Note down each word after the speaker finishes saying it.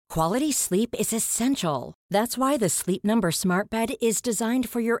Quality sleep is essential. That's why the Sleep Number Smart Bed is designed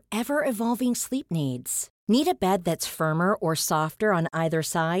for your ever-evolving sleep needs. Need a bed that's firmer or softer on either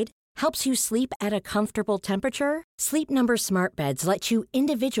side? Helps you sleep at a comfortable temperature? Sleep Number Smart Beds let you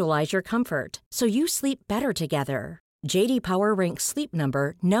individualize your comfort, so you sleep better together. J.D. Power ranks Sleep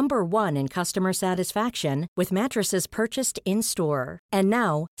Number number 1 in customer satisfaction with mattresses purchased in-store. And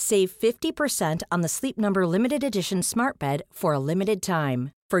now, save 50% on the Sleep Number Limited Edition Smart Bed for a limited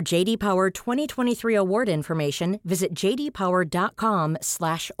time. For J.D. Power 2023 award information, visit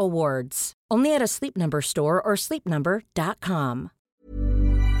jdpower.com/awards. Only at a Sleep Number store or sleepnumber.com.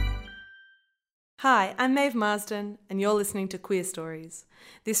 Hi, I'm Maeve Marsden, and you're listening to Queer Stories.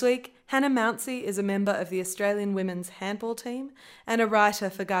 This week, Hannah Mouncey is a member of the Australian women's handball team and a writer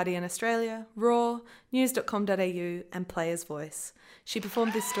for Guardian Australia, Raw, news.com.au and Player's Voice. She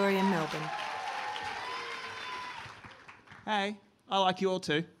performed this story in Melbourne. Hey, I like you all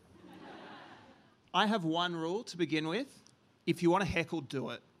too. I have one rule to begin with. If you want to heckle, do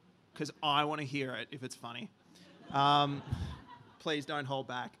it, because I want to hear it if it's funny. Please don't hold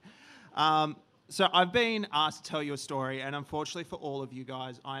back. So I've been asked to tell you a story, and unfortunately for all of you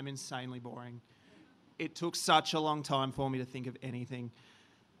guys, I'm insanely boring. It took such a long time for me to think of anything.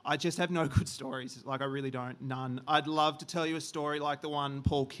 I just have no good stories. Like, I really don't. None. I'd love to tell you a story like the one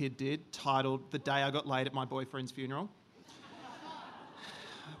Paul Kidd did, titled The Day I Got Laid at My Boyfriend's Funeral.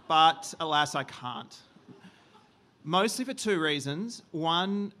 But alas, I can't. Mostly for two reasons.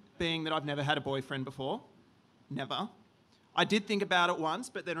 One being that I've never had a boyfriend before. Never. I did think about it once,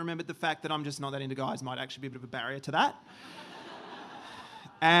 but then remembered the fact that I'm just not that into guys might actually be a bit of a barrier to that.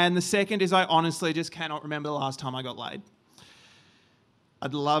 And the second is I honestly just cannot remember the last time I got laid.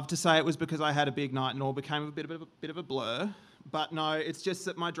 I'd love to say it was because I had a big night and all became a bit of a blur, but no, it's just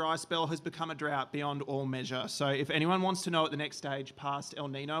that my dry spell has become a drought beyond all measure. So if anyone wants to know what the next stage past El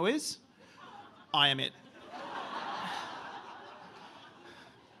Nino is, I am it.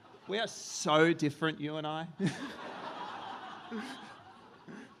 We are so different, you and I.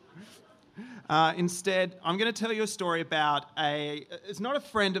 Instead, I'm going to tell you a story about it's not a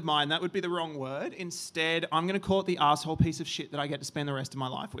friend of mine, that would be the wrong word. Instead, I'm going to call it the arsehole piece of shit that I get to spend the rest of my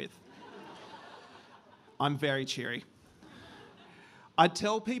life with. I'm very cheery. I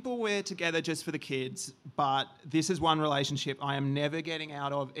tell people we're together just for the kids, but this is one relationship I am never getting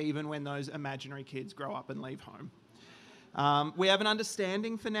out of, even when those imaginary kids grow up and leave home. We have an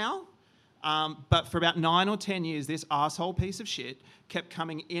understanding for now. But for about 9 or 10 years, this arsehole piece of shit kept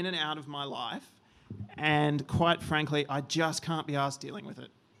coming in and out of my life. And quite frankly, I just can't be arsed dealing with it.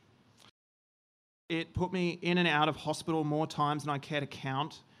 It put me in and out of hospital more times than I care to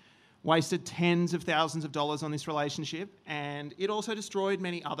count. Wasted tens of thousands of dollars on this relationship. And it also destroyed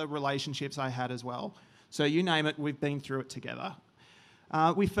many other relationships I had as well. So you name it, we've been through it together.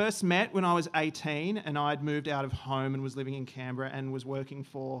 We first met when I was 18 and I'd moved out of home and was living in Canberra and was working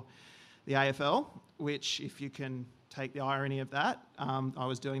for the AFL, which, if you can take the irony of that, I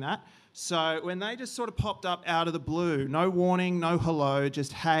was doing that. So when they just sort of popped up out of the blue, no warning, no hello,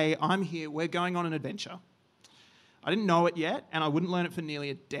 just, hey, I'm here, we're going on an adventure. I didn't know it yet, and I wouldn't learn it for nearly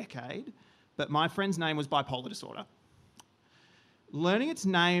a decade, but my friend's name was bipolar disorder. Learning its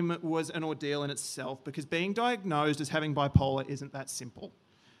name was an ordeal in itself because being diagnosed as having bipolar isn't that simple.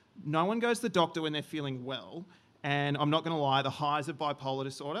 No one goes to the doctor when they're feeling well. And I'm not going to lie, the highs of bipolar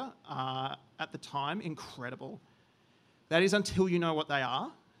disorder are, at the time, incredible. That is until you know what they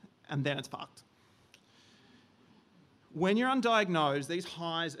are, and then it's fucked. When you're undiagnosed, these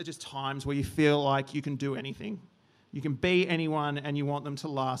highs are just times where you feel like you can do anything. You can be anyone and you want them to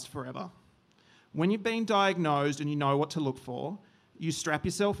last forever. When you've been diagnosed and you know what to look for, you strap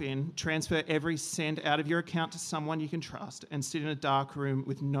yourself in, transfer every cent out of your account to someone you can trust, and sit in a dark room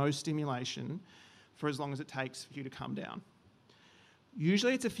with no stimulation for as long as it takes for you to come down.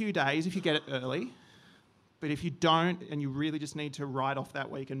 Usually it's a few days if you get it early, but if you don't and you really just need to write off that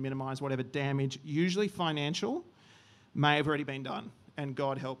week and minimise whatever damage, usually financial, may have already been done, and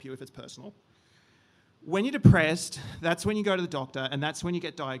God help you if it's personal. When you're depressed, that's when you go to the doctor and that's when you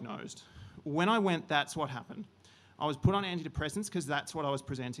get diagnosed. When I went, that's what happened. I was put on antidepressants because that's what I was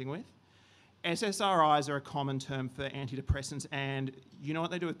presenting with. SSRIs are a common term for antidepressants, and you know what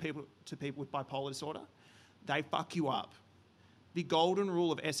they do to people with bipolar disorder? They fuck you up. The golden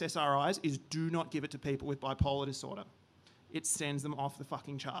rule of SSRIs is do not give it to people with bipolar disorder. It sends them off the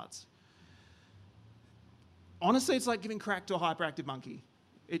fucking charts. Honestly, it's like giving crack to a hyperactive monkey.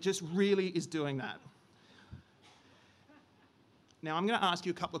 It just really is doing that. Now, I'm going to ask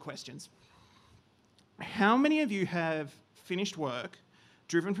you a couple of questions. How many of you have finished work,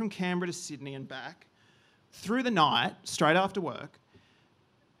 driven from Canberra to Sydney and back, through the night, straight after work,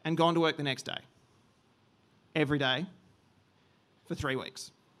 and gone to work the next day, every day, for 3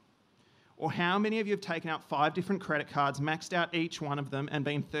 weeks? Or how many of you have taken out 5 different credit cards, maxed out each one of them, and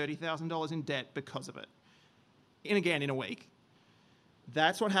been $30,000 in debt because of it? In a week.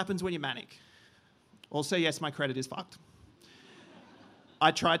 That's what happens when you're manic. Also, yes, my credit is fucked.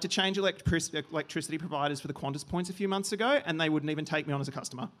 I tried to change electricity providers for the Qantas points a few months ago, and they wouldn't even take me on as a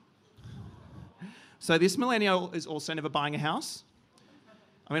customer. So this millennial is also never buying a house.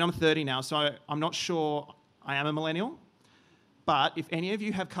 I mean, I'm 30 now, so I'm not sure I am a millennial. But if any of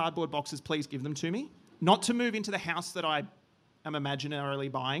you have cardboard boxes, please give them to me. Not to move into the house that I am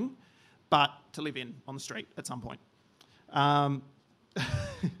imaginarily buying, but to live in on the street at some point.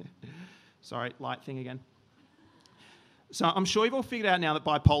 Sorry, light thing again. So I'm sure you've all figured out now that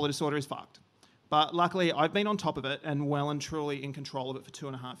bipolar disorder is fucked. But luckily, I've been on top of it and well and truly in control of it for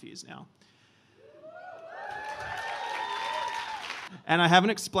 2.5 years now. And I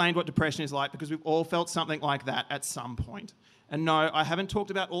haven't explained what depression is like because we've all felt something like that at some point. And no, I haven't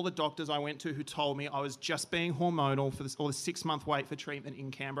talked about all the doctors I went to who told me I was just being hormonal for the 6-month wait for treatment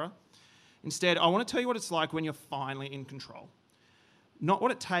in Canberra. Instead, I want to tell you what it's like when you're finally in control. Not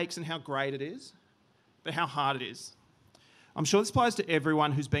what it takes and how great it is, but how hard it is. I'm sure this applies to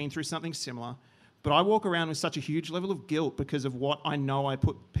everyone who's been through something similar, but I walk around with such a huge level of guilt because of what I know I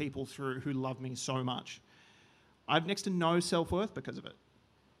put people through who love me so much. I have next to no self-worth because of it,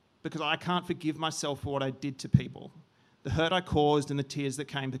 because I can't forgive myself for what I did to people, the hurt I caused and the tears that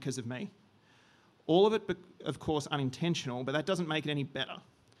came because of me. All of it, of course, unintentional, but that doesn't make it any better.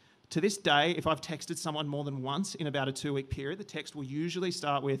 To this day, if I've texted someone more than once in about a 2-week period, the text will usually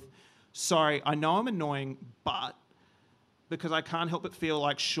start with, "Sorry, I know I'm annoying, but," because I can't help but feel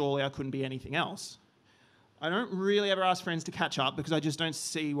like surely I couldn't be anything else. I don't really ever ask friends to catch up because I just don't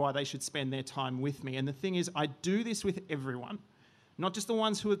see why they should spend their time with me. And the thing is, I do this with everyone, not just the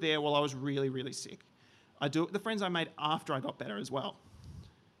ones who were there while I was really, really sick. I do it with the friends I made after I got better as well.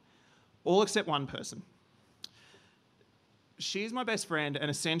 All except one person. She's my best friend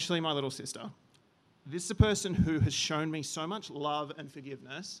and essentially my little sister. This is a person who has shown me so much love and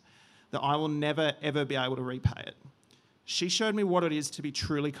forgiveness that I will never, ever be able to repay it. She showed me what it is to be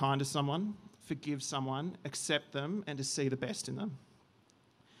truly kind to someone, forgive someone, accept them, and to see the best in them.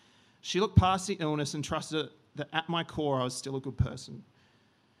 She looked past the illness and trusted that at my core I was still a good person.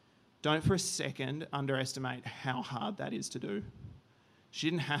 Don't for a second underestimate how hard that is to do. She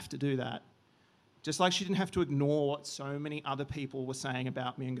didn't have to do that. Just like she didn't have to ignore what so many other people were saying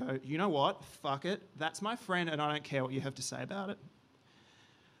about me and go, "You know what? Fuck it. That's my friend and I don't care what you have to say about it."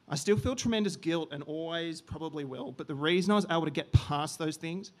 I still feel tremendous guilt and always probably will, but the reason I was able to get past those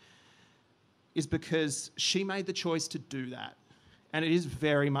things is because she made the choice to do that. And it is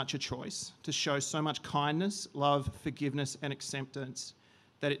very much a choice to show so much kindness, love, forgiveness, and acceptance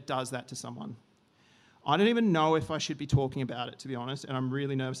that it does that to someone. I don't even know if I should be talking about it, to be honest, and I'm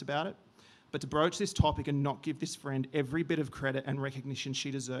really nervous about it. But to broach this topic and not give this friend every bit of credit and recognition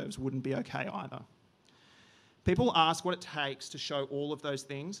she deserves wouldn't be okay either. People ask what it takes to show all of those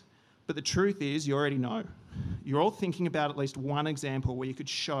things, but the truth is you already know. You're all thinking about at least one example where you could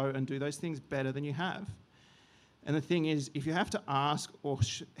show and do those things better than you have. And the thing is, if you have to ask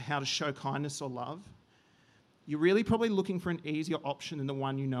how to show kindness or love, you're really probably looking for an easier option than the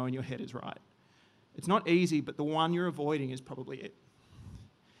one you know in your head is right. It's not easy, but the one you're avoiding is probably it.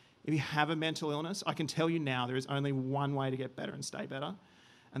 If you have a mental illness, I can tell you now there is only one way to get better and stay better,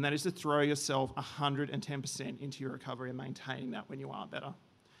 and that is to throw yourself 110% into your recovery and maintaining that when you are better.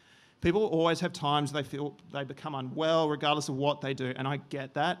 People always have times they feel they become unwell regardless of what they do, and I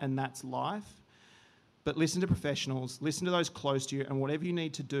get that, and that's life. But listen to professionals, listen to those close to you, and whatever you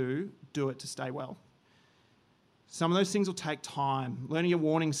need to do, do it to stay well. Some of those things will take time. Learning your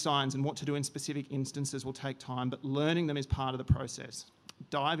warning signs and what to do in specific instances will take time, but learning them is part of the process.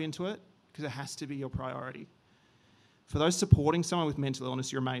 Dive into it because it has to be your priority. For those supporting someone with mental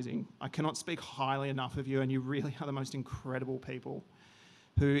illness, you're amazing. I cannot speak highly enough of you, and you really are the most incredible people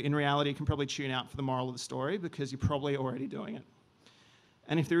who in reality can probably tune out for the moral of the story because you're probably already doing it.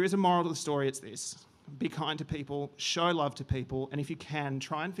 And if there is a moral to the story, it's this. Be kind to people, show love to people, and if you can,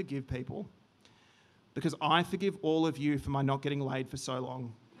 try and forgive people. Because I forgive all of you for my not getting laid for so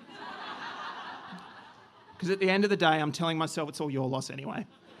long. Because at the end of the day, I'm telling myself it's all your loss anyway.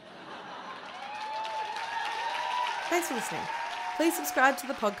 Thanks for listening. Please subscribe to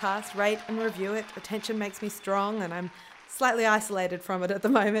the podcast, rate and review it. Attention makes me strong and I'm slightly isolated from it at the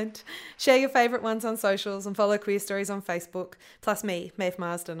moment. Share your favourite ones on socials and follow Queer Stories on Facebook, plus me, Maeve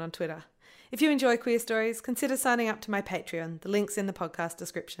Marsden, on Twitter. If you enjoy Queer Stories, consider signing up to my Patreon. The link's in the podcast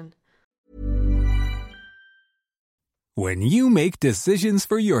description. When you make decisions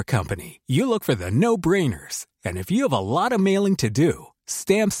for your company, you look for the no-brainers. And if you have a lot of mailing to do,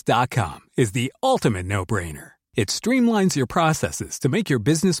 Stamps.com is the ultimate no-brainer. It streamlines your processes to make your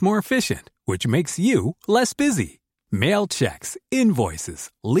business more efficient, which makes you less busy. Mail checks, invoices,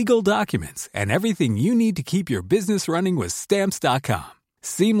 legal documents, and everything you need to keep your business running with Stamps.com.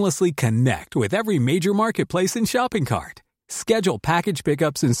 Seamlessly connect with every major marketplace and shopping cart. Schedule package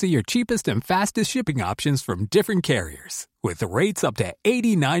pickups and see your cheapest and fastest shipping options from different carriers, with rates up to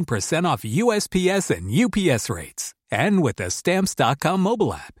 89% off USPS and UPS rates. And with the Stamps.com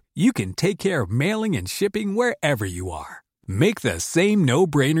mobile app, you can take care of mailing and shipping wherever you are. Make the same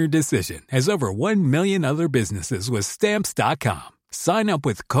no-brainer decision as over 1 million other businesses with Stamps.com. Sign up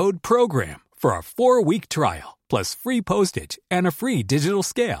with code PROGRAM for a 4-week trial, plus free postage and a free digital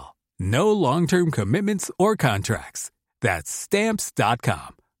scale. No long-term commitments or contracts. That's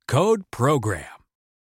Stamps.com. Code PROGRAM.